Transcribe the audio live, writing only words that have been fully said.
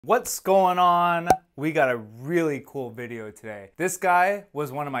What's going on? We got a really cool video today. This guy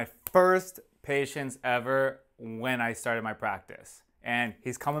was one of my first patients ever when I started my practice, and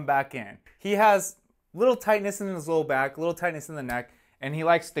he's coming back in. He has little tightness in his low back, little tightness in the neck, and he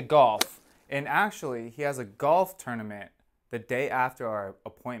likes to golf. And actually, he has a golf tournament the day after our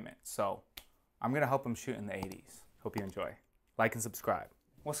appointment. So I'm gonna help him shoot in the 80s. Hope you enjoy. Like and subscribe.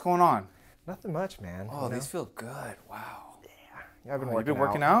 What's going on? Nothing much, man. Oh, these feel good. Wow. Yeah, I've been You've been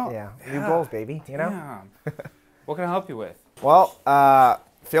working out? Yeah. New goals, baby. You know? Damn. What can I help you with? Well,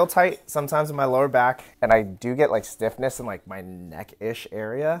 feel tight sometimes in my lower back, and I do get like stiffness in like my neck-ish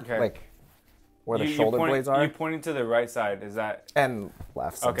area, like where the shoulder blades are. You pointing to the right side, is that? And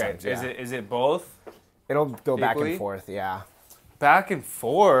left sometimes, okay, yeah. is it both? It'll go back equally? and forth, yeah. Back and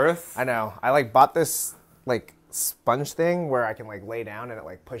forth? I know. I like bought this like sponge thing where I can like lay down and it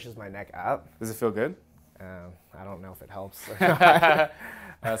like pushes my neck up. Does it feel good? I don't know if it helps.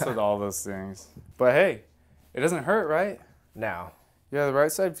 That's with all those things. But hey, it doesn't hurt, right? No. Yeah, the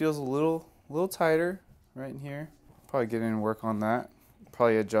right side feels a little tighter right in here. Probably get in and work on that.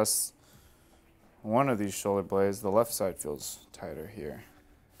 Probably adjust one of these shoulder blades. The left side feels tighter here,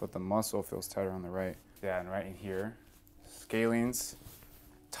 but the muscle feels tighter on the right. Yeah, and right in here, scalenes,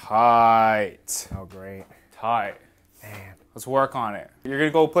 tight. Oh, great. Tight. Man. Let's work on it. You're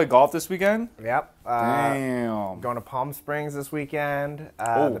gonna go play golf this weekend? Yep. Damn. Going to Palm Springs this weekend.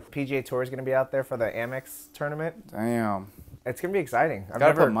 The PGA Tour is going to be out there for the Amex tournament. Damn. It's going to be exciting. I've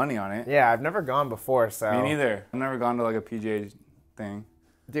gotta put money on it. Yeah, I've never gone before, so. Me neither. I've never gone to like a PGA thing.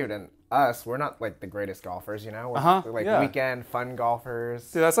 Dude, and us, we're not like the greatest golfers, you know? We're like weekend fun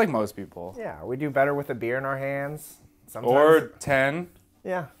golfers. Dude, that's like most people. Yeah, we do better with a beer in our hands. Sometimes. Or 10.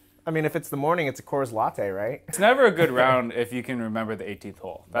 Yeah. I mean, if it's the morning, it's a Coors Latte, right? It's never a good round if you can remember the 18th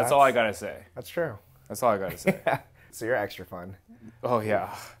hole. That's all I gotta say. That's true. That's all I gotta say. Yeah. So you're extra fun. Oh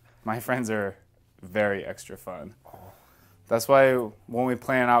yeah, my friends are very extra fun. That's why when we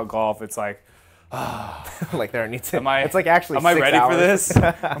plan out golf, it's like, like there needs to. It's like actually. Am I ready 6 hours. for this?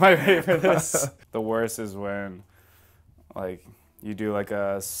 Am I ready for this? The worst is when, like, you do like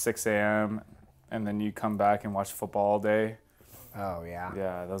a 6 a.m. and then you come back and watch football all day. Oh yeah.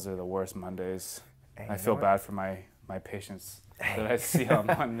 Yeah, those are the worst Mondays. Hey, I feel bad for my patients that I see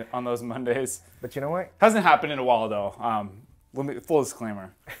on those Mondays. But you know what? Hasn't happened in a while though. Full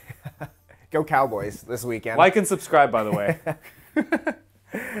disclaimer. Go Cowboys this weekend. Like and subscribe, by the way.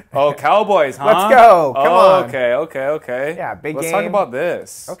 Oh, Cowboys, huh? Let's go. Come on. Okay. Yeah, big Let's game. talk about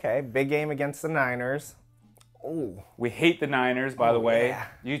this. Okay, big game against the Niners. Oh. We hate the Niners, by the way. Yeah.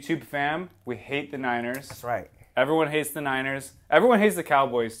 YouTube fam, we hate the Niners. That's right. Everyone hates the Niners. Everyone hates the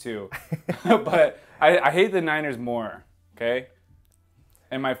Cowboys too. But I hate the Niners more, okay?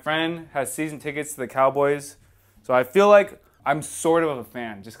 And my friend has season tickets to the Cowboys. So I feel like I'm sort of a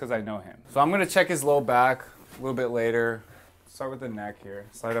fan just because I know him. So I'm going to check his low back a little bit later. Start with the neck here.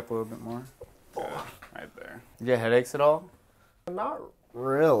 Slide up a little bit more. Good. Right there. You get headaches at all? Not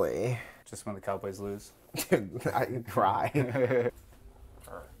really. Just when the Cowboys lose? Dude, I cry.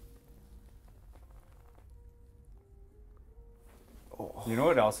 You know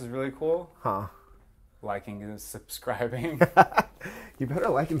what else is really cool? Huh? Liking and subscribing. You better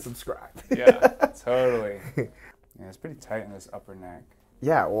like and subscribe. Yeah, totally. Yeah, it's pretty tight in this upper neck.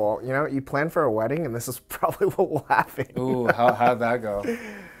 Yeah, well, you know, you plan for a wedding, and this is probably what will happen. Ooh, how'd that go?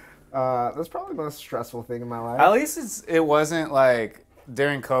 That's probably the most stressful thing in my life. At least it wasn't like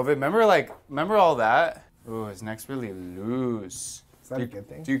during COVID. Remember all that? Ooh, his neck's really loose. Is that a good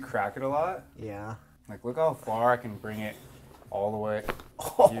thing? Do you crack it a lot? Yeah. Like, look how far I can bring it all the way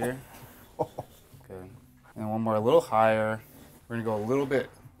here. Good. And one more, a little higher. We're gonna go a little bit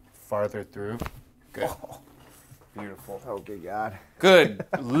farther through. Good. Beautiful. Oh, good God. Good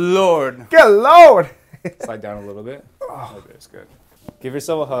Lord. Good Lord. Slide down a little bit. Okay, it's good. Give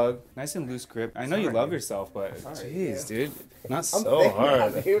yourself a hug. Nice and loose grip. I know you love yourself, but jeez, dude. Not so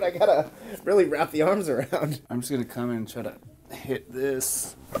hard. Dude, I gotta really wrap the arms around. I'm just gonna come in and try to hit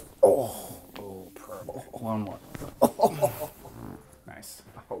this. Oh, perfect. One more. Nice.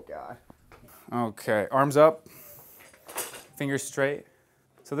 Oh, God. Okay, arms up. Fingers straight.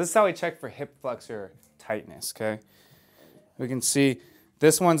 So this is how we check for hip flexor tightness, okay? We can see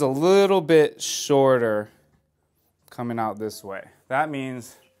this one's a little bit shorter coming out this way. That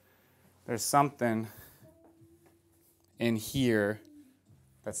means there's something in here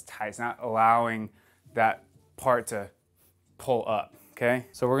that's tight. It's not allowing that part to pull up, okay?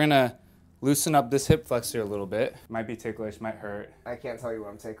 So we're gonna loosen up this hip flexor a little bit. Might be ticklish, might hurt. I can't tell you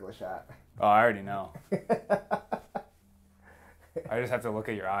what I'm ticklish at. Oh, I already know. I just have to look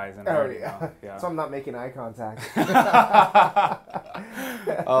at your eyes and yeah. So I'm not making eye contact.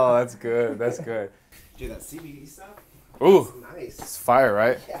 Oh, that's good. That's good. Dude, that CBD stuff. Ooh, Nice. It's fire,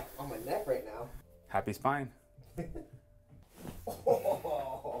 right? Yeah, on my neck right now. Happy spine.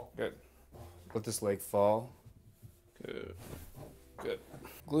 Oh. Good. Let this leg fall. Good. Good.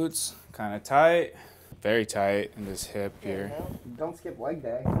 Glutes kind of tight. Very tight in this hip here. No, don't skip leg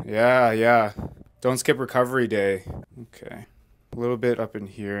day. Yeah. Don't skip recovery day. Okay. A little bit up in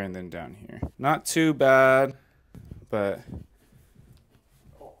here and then down here. Not too bad, but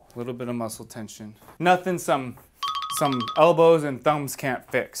a little bit of muscle tension. Nothing some elbows and thumbs can't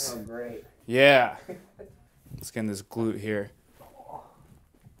fix. Oh, great. Yeah. Let's get in this glute here.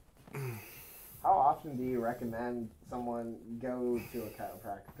 How often do you recommend someone go to a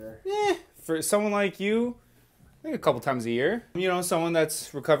chiropractor? For someone like you, I think a couple times a year. You know, someone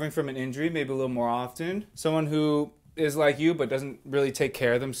that's recovering from an injury, maybe a little more often. Someone who is like you but doesn't really take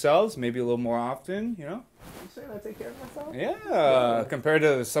care of themselves, maybe a little more often, you know? You saying I take care of myself? Yeah, compared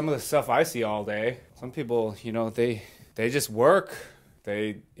to some of the stuff I see all day. Some people, you know, they just work.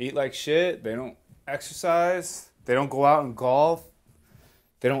 They eat like shit. They don't exercise. They don't go out and golf.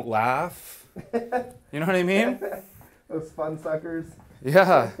 They don't laugh. You know what I mean? Those fun suckers.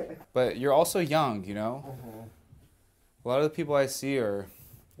 Yeah, but you're also young, you know? Mm-hmm. A lot of the people I see are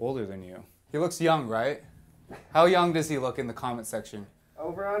older than you. He looks young, right? How young does he look in the comment section?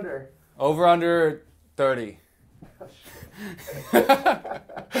 Over under. Over under 30.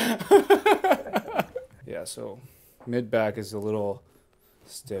 Yeah, so mid back is a little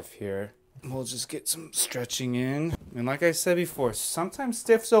stiff here. We'll just get some stretching in. And like I said before, sometimes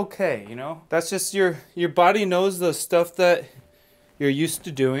stiff's okay, you know? That's just your body knows the stuff that you're used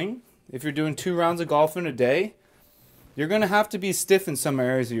to doing. If you're doing 2 rounds of golf in a day, you're going to have to be stiff in some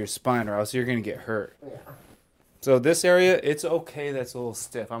areas of your spine or else you're going to get hurt. Yeah. So this area, it's okay that's a little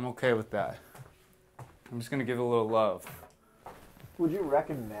stiff. I'm okay with that. I'm just going to give it a little love. Would you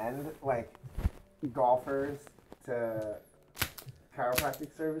recommend, like, golfers to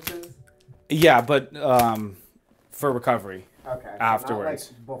chiropractic services? Yeah, but for recovery. Okay. Afterwards.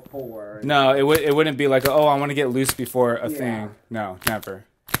 So not like before. No, it wouldn't be like, oh, I want to get loose before a thing. No, never.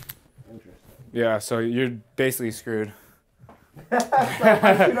 Interesting. Yeah, so you're basically screwed. Like,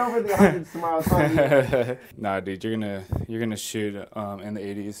 I shoot over the 100s tomorrow. It's on you. Nah, dude, you're gonna shoot in the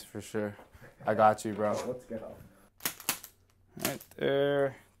 80s for sure. I got you, bro. Let's go. Right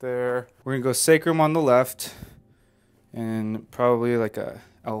there. We're gonna go sacrum on the left, and probably like a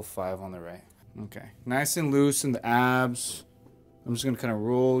L5 on the right. Okay, nice and loose in the abs. I'm just gonna kind of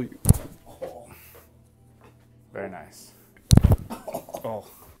roll. Oh. Very nice. Oh,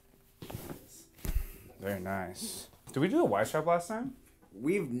 very nice. Did we do the wide strap last time?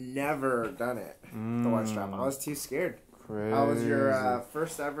 We've never done it. The wide strap. I was too scared. Crazy. I was your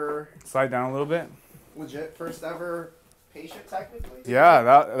first ever. Slide down a little bit. Legit first ever patient, technically. Yeah,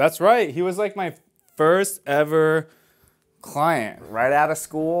 that's right. He was like my first ever client. Right out of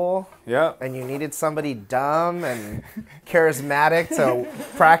school. Yep. And you needed somebody dumb and charismatic to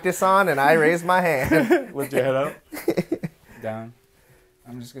practice on, and I raised my hand. Lift your head up. Down.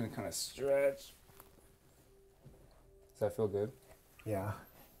 I'm just gonna kind of stretch. Does that feel good? Yeah.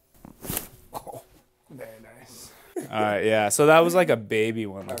 Oh, very nice. Yeah, so that was like a baby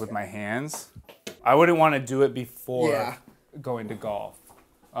one, like with my hands. I wouldn't want to do it before going to golf,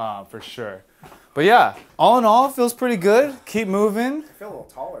 for sure. But yeah, all in all, it feels pretty good. Keep moving. I feel a little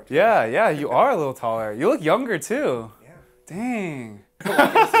taller, too. Yeah, you are a little taller. You look younger, too. Yeah. Dang.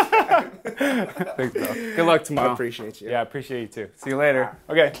 Thanks, bro. Good luck tomorrow. I appreciate you. Yeah, I appreciate you, too. See you later.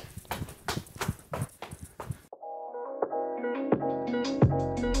 Okay.